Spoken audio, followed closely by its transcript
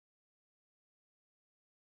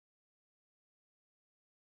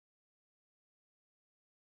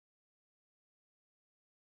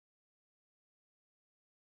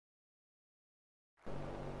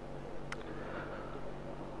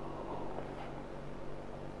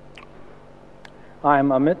I am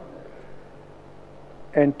Amit,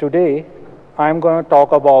 and today I am going to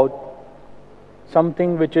talk about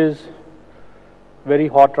something which is very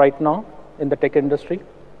hot right now in the tech industry.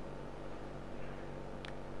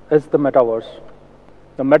 It's the Metaverse.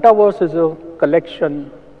 The Metaverse is a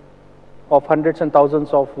collection of hundreds and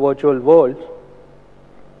thousands of virtual worlds,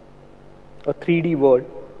 a 3D world,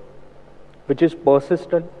 which is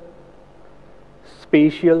persistent,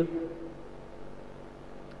 spatial,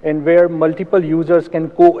 and where multiple users can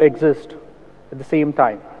coexist at the same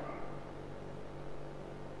time.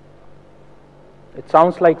 It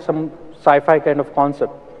sounds like some sci-fi kind of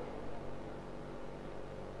concept.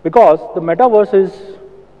 Because the Metaverse is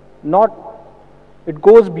not, it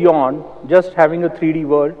goes beyond just having a 3D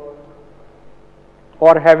world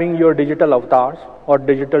or having your digital avatars or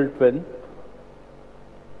digital twin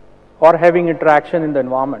or having interaction in the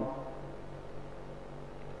environment.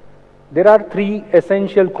 There are three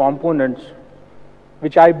essential components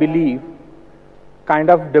which I believe kind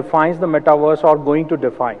of defines the Metaverse or going to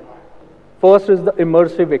define. First is the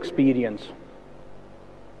immersive experience.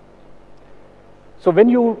 So when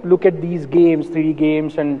you look at these games, 3D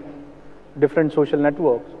games and different social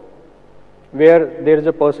networks, where there is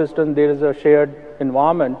a persistent, there is a shared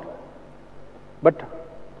environment, but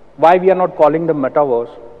why we are not calling them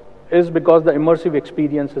Metaverse is because the immersive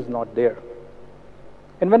experience is not there.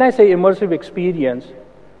 And when I say immersive experience,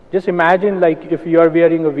 just imagine like if you are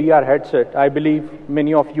wearing a VR headset. I believe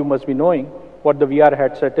many of you must be knowing what the VR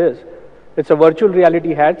headset is. It's a virtual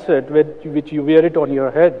reality headset with which you wear it on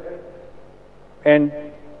your head, and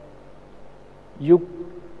you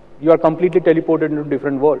are completely teleported into a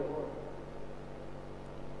different world.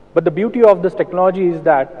 But the beauty of this technology is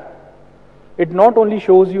that it not only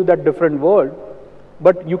shows you that different world,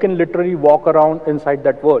 but you can literally walk around inside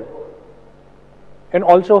that world and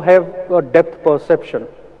also have a depth perception,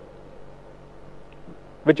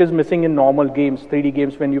 which is missing in normal games, 3D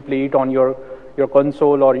games, when you play it on your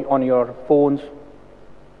console or on your phones.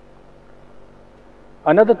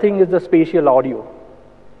 Another thing is the spatial audio.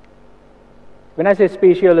 When I say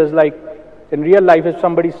spatial, is like in real life, if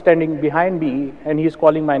somebody is standing behind me and he is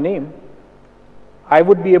calling my name, I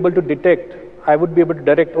would be able to detect, I would be able to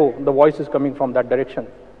direct, oh, the voice is coming from that direction.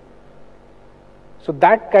 So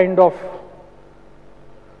that kind of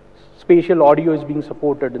spatial audio is being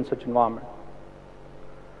supported in such environment.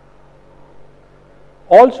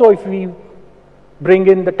 Also, if we bring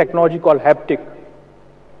in the technology called Haptic,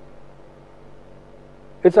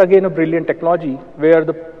 it's again a brilliant technology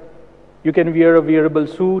where you can wear a wearable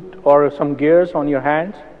suit or some gears on your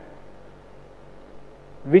hands,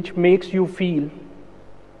 which makes you feel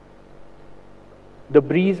the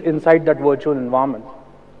breeze inside that virtual environment.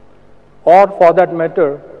 Or for that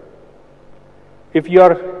matter, if you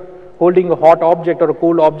are holding a hot object or a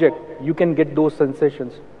cold object, you can get those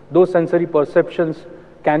sensations. Those sensory perceptions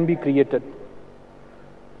can be created.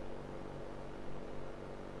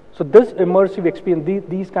 So this immersive experience,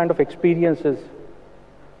 these kind of experiences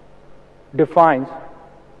defines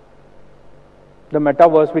the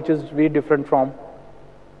Metaverse, which is very different from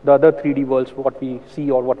the other 3D worlds, what we see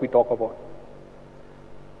or what we talk about.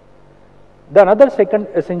 The another second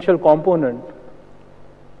essential component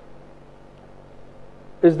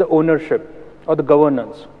is the ownership or the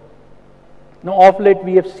governance. Now, of late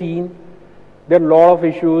we have seen there are a lot of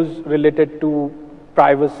issues related to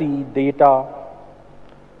privacy, data.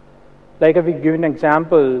 Like if we give an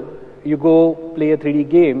example, you go play a 3D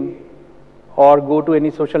game or go to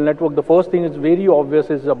any social network, the first thing is very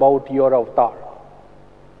obvious is about your avatar.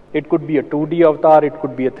 It could be a 2D avatar, it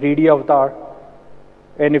could be a 3D avatar.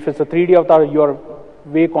 And if it's a 3D avatar, you're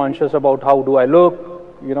way conscious about how do I look,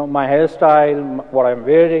 my hairstyle, what I'm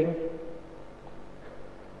wearing.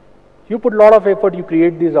 You put a lot of effort, you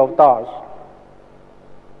create these avatars.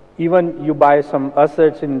 Even you buy some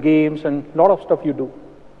assets in games and a lot of stuff you do.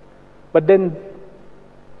 But then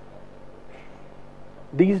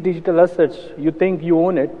these digital assets, you think you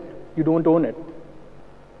own it, you don't own it.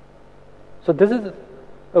 So this is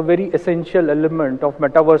a very essential element of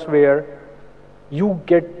Metaverse where you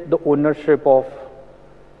get the ownership of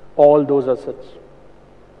all those assets.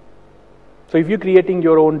 So if you're creating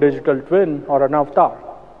your own digital twin or an avatar,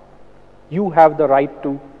 you have the right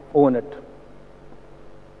to own it.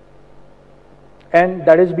 And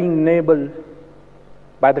that is being enabled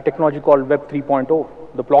by the technology called Web 3.0,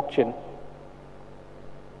 the blockchain.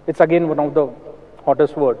 It's again one of the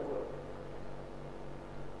hottest words.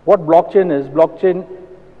 What blockchain is? Blockchain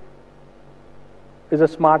is a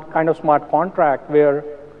smart contract where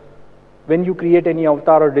when you create any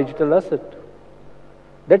avatar or digital asset,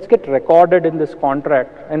 that's get recorded in this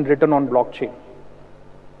contract and written on blockchain.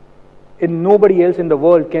 And nobody else in the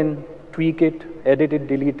world can tweak it, edit it,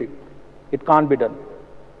 delete it. It can't be done.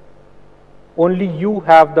 Only you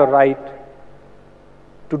have the right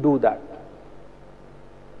to do that.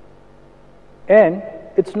 And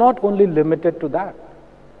it's not only limited to that.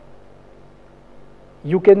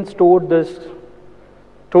 You can store this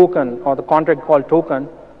token or the contract called token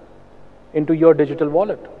into your digital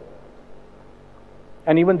wallet.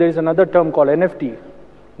 And even there is another term called NFT.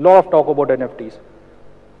 A lot of talk about NFTs.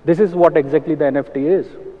 This is what exactly the NFT is.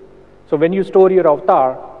 So when you store your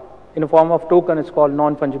avatar in a form of token, it's called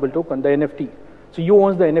non-fungible token, the NFT. So you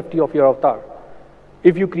own the NFT of your avatar.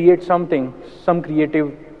 If you create something, some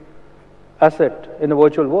creative asset in the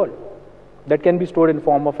virtual world, that can be stored in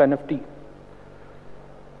form of NFT.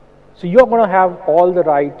 So you're going to have all the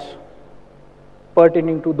rights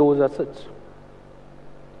pertaining to those assets.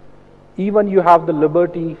 Even you have the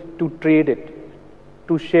liberty to trade it,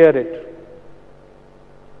 to share it.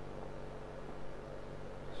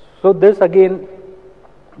 So this again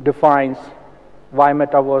defines why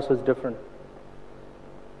Metaverse is different.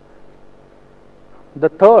 The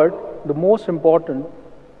third, the most important,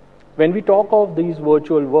 when we talk of these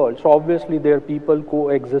virtual worlds, so obviously there are people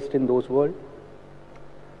coexist in those worlds.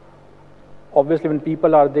 Obviously when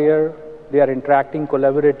people are there, they are interacting,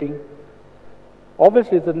 collaborating.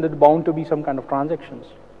 Obviously then there's bound to be some kind of transactions.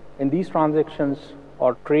 And these transactions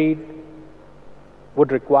or trade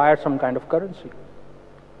would require some kind of currency.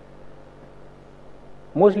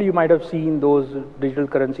 Mostly you might have seen those digital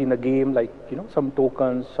currency in the game, like some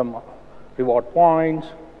tokens, some reward points.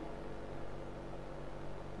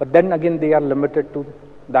 But then again, they are limited to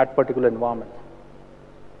that particular environment.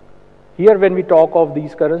 Here, when we talk of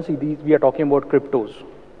these currency, we are talking about cryptos,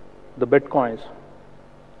 the bitcoins,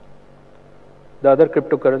 the other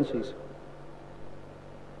cryptocurrencies.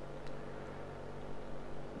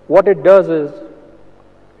 What it does is,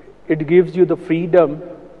 it gives you the freedom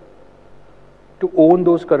to own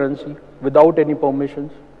those currency without any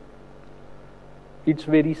permissions. It's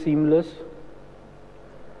very seamless,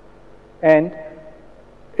 and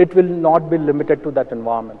it will not be limited to that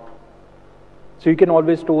environment. So you can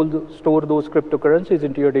always store those cryptocurrencies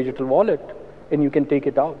into your digital wallet, and you can take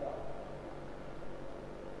it out.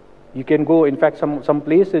 You can go, in fact, some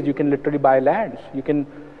places you can literally buy lands. You can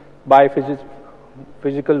buy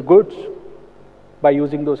physical goods by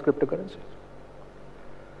using those cryptocurrencies.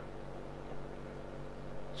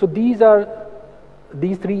 So these are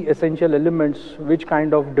these three essential elements which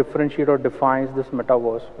kind of differentiate or defines this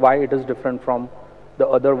metaverse, why it is different from the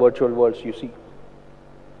other virtual worlds you see.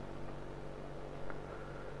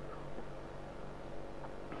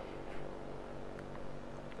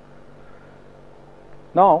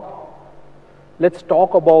 Now, let's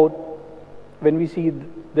talk about when we see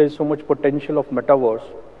there is so much potential of metaverse.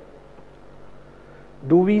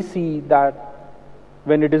 Do we see that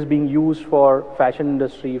when it is being used for fashion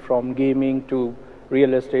industry, from gaming to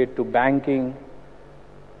real estate to banking,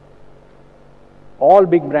 all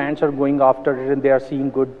big brands are going after it and they are seeing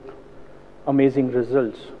good, amazing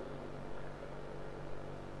results.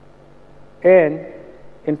 And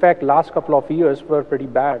in fact, last couple of years were pretty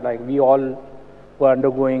bad. Like we all were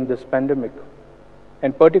undergoing this pandemic,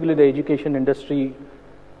 and particularly the education industry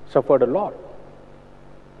suffered a lot.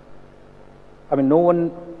 I mean, no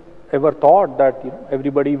one ever thought that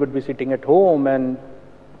everybody would be sitting at home and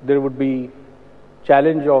there would be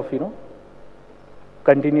challenge of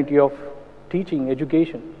continuity of teaching,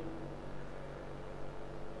 education.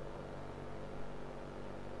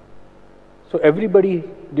 So everybody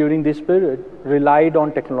during this period relied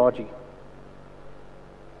on technology,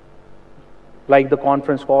 like the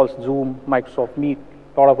conference calls, Zoom, Microsoft Meet,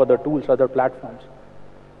 a lot of other tools, other platforms.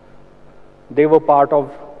 They were part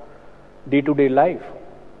of day-to-day life.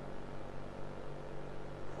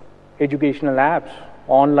 Educational apps,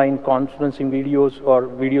 online conferencing videos or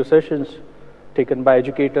video sessions taken by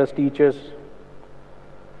educators, teachers.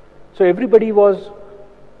 So everybody was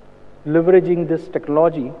leveraging this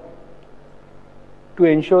technology to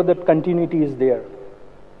ensure that continuity is there.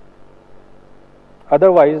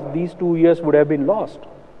 Otherwise, these 2 years would have been lost.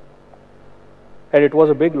 And it was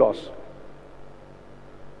a big loss.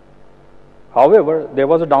 However, there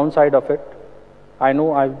was a downside of it. I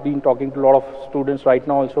know I've been talking to a lot of students right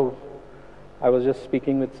now also. I was just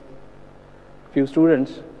speaking with a few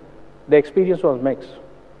students. The experience was mixed.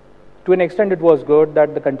 To an extent, it was good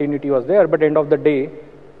that the continuity was there, but at the end of the day,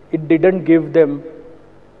 it didn't give them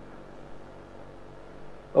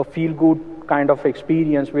a feel-good kind of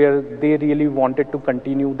experience where they really wanted to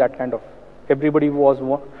continue that kind of. Everybody was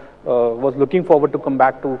looking forward to come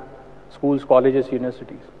back to schools, colleges,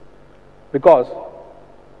 universities, because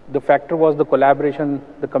The factor was the collaboration,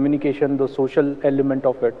 the communication, the social element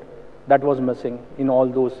of it that was missing in all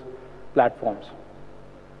those platforms.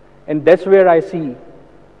 And that's where I see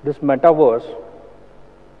this metaverse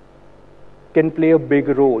can play a big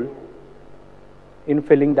role in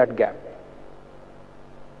filling that gap.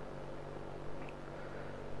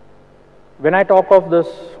 When I talk of this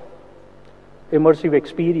immersive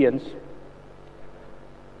experience,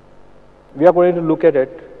 we are going to look at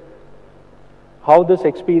it, how this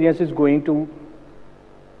experience is going to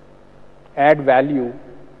add value,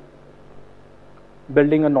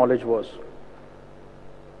 building a knowledge verse,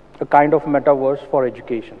 a kind of metaverse for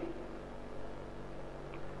education.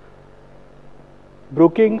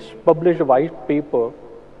 Brookings published a white paper,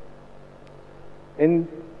 and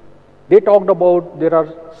they talked about there are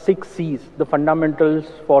 6 C's, the fundamentals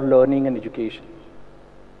for learning and education.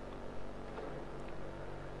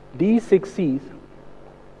 These 6 C's,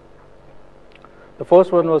 the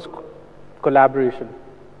first one was collaboration.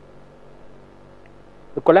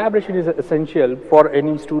 The collaboration is essential for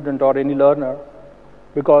any student or any learner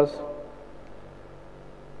because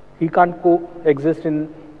he can't coexist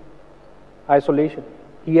in isolation.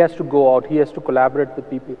 He has to go out, he has to collaborate with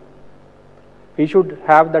people. He should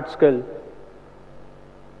have that skill.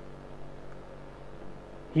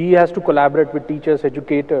 He has to collaborate with teachers,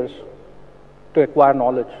 educators to acquire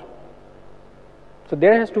knowledge. So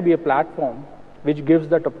there has to be a platform which gives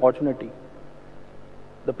that opportunity.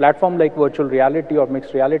 The platform like virtual reality or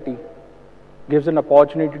mixed reality gives an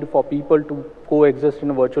opportunity for people to coexist in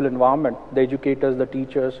a virtual environment. The educators, the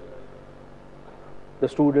teachers, the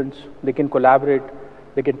students, they can collaborate,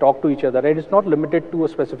 they can talk to each other. And it's not limited to a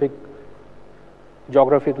specific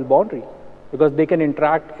geographical boundary because they can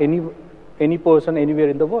interact any person anywhere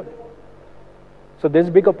in the world. So there's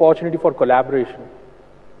a big opportunity for collaboration.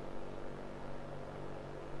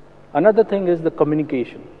 Another thing is the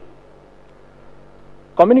communication.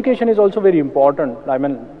 Communication is also very important. I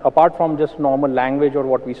mean, apart from just normal language or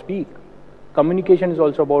what we speak, communication is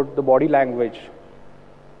also about the body language,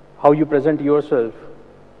 how you present yourself,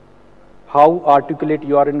 how articulate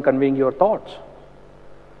you are in conveying your thoughts,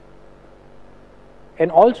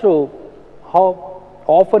 and also how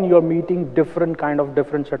often you are meeting different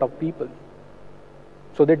set of people,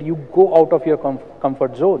 so that you go out of your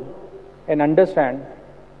comfort zone and understand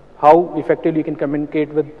how effectively you can communicate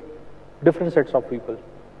with different sets of people.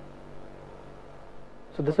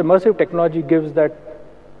 So this immersive technology gives that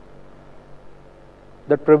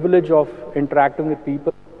privilege of interacting with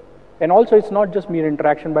people. And also it's not just mere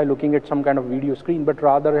interaction by looking at some kind of video screen, but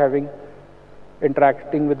rather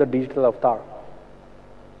interacting with the digital avatar,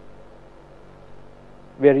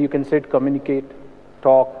 where you can sit, communicate,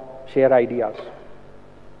 talk, share ideas.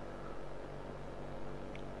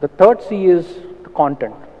 The third C is the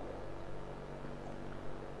content.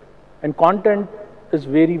 And content is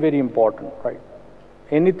very, very important, right?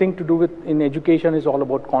 Anything to do with in education is all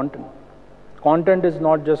about content. Content is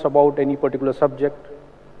not just about any particular subject.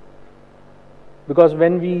 Because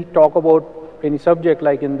when we talk about any subject,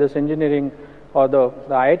 like in this engineering or the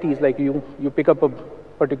IITs, like you pick up a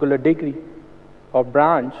particular degree or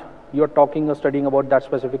branch, you're talking or studying about that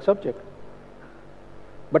specific subject.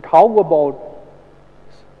 But how about,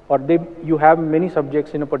 you have many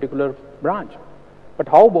subjects in a particular branch. But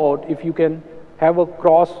how about if you can have a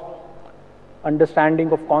cross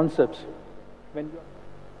understanding of concepts?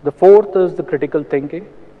 The fourth is the critical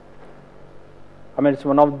thinking. I mean, it's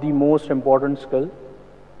one of the most important skills,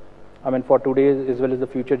 I mean, for today as well as the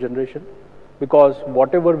future generation, because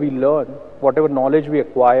whatever we learn, whatever knowledge we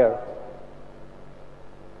acquire,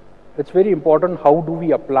 it's very important how do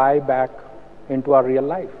we apply back into our real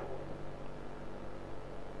life.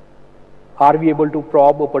 Are we able to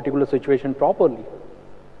probe a particular situation properly?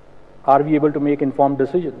 Are we able to make informed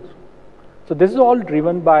decisions? So this is all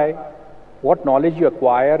driven by what knowledge you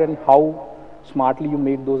acquire and how smartly you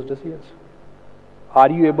make those decisions. Are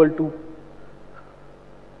you able to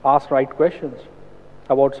ask right questions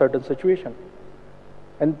about certain situation?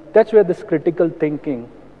 And that's where this critical thinking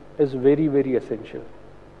is very, very essential.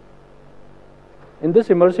 In this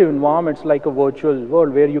immersive environment, it's like a virtual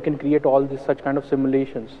world where you can create all these such kind of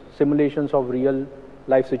simulations of real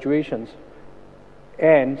life situations.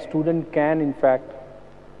 And student can, in fact,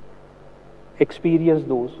 experience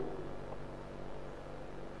those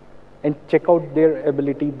and check out their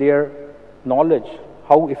ability, their knowledge,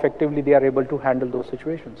 how effectively they are able to handle those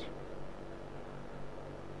situations.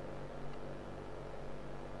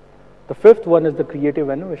 The fifth one is the creative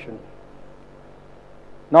innovation.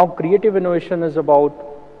 Now, creative innovation is about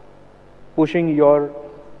pushing your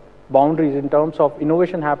boundaries in terms of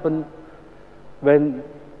innovation happen when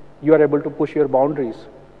you are able to push your boundaries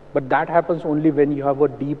But that happens only when you have a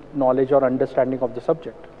deep knowledge or understanding of the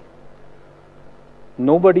subject.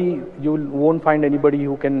 You won't find anybody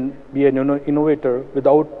who can be an innovator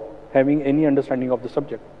without having any understanding of the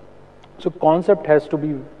subject. So concept has to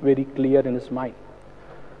be very clear in his mind.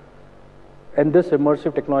 And this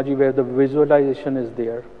immersive technology where the visualization is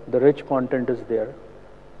there, the rich content is there,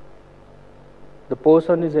 the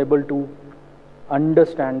person is able to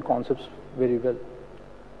understand concepts very well.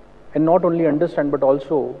 And not only understand, but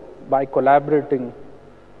also by collaborating,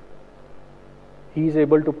 he is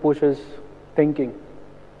able to push his thinking,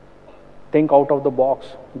 think out of the box.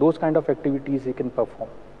 Those kind of activities he can perform.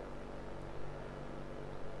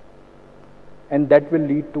 And that will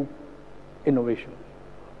lead to innovation.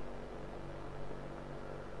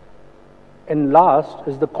 And last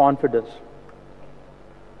is the confidence.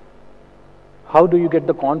 How do you get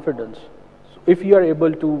the confidence? So if you are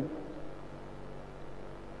able to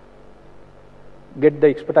get the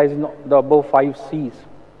expertise in the above 5 C's,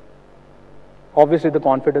 obviously the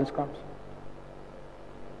confidence comes.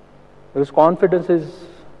 Because confidence is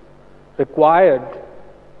required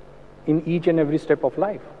in each and every step of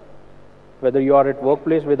life. Whether you are at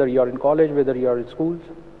workplace, whether you are in college, whether you are in schools,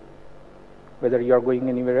 whether you are going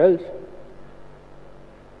anywhere else,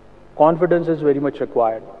 confidence is very much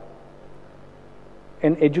required.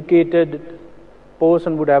 An educated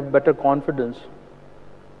person would have better confidence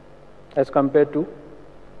as compared to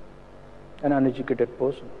an uneducated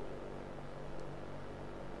person.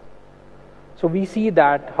 So we see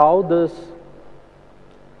that how this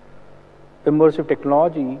immersive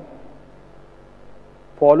technology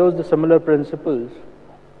follows the similar principles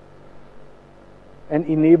and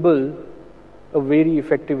enable a very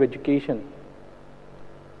effective education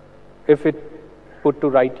if it put to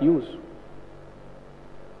right use.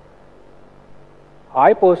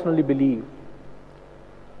 I personally believe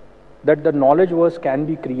that the knowledgeverse can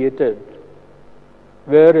be created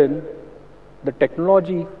wherein the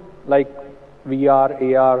technology like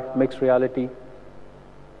VR, AR, mixed reality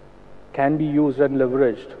can be used and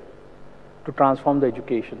leveraged to transform the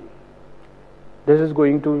education. This is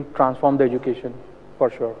going to transform the education for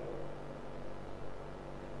sure.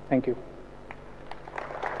 Thank you.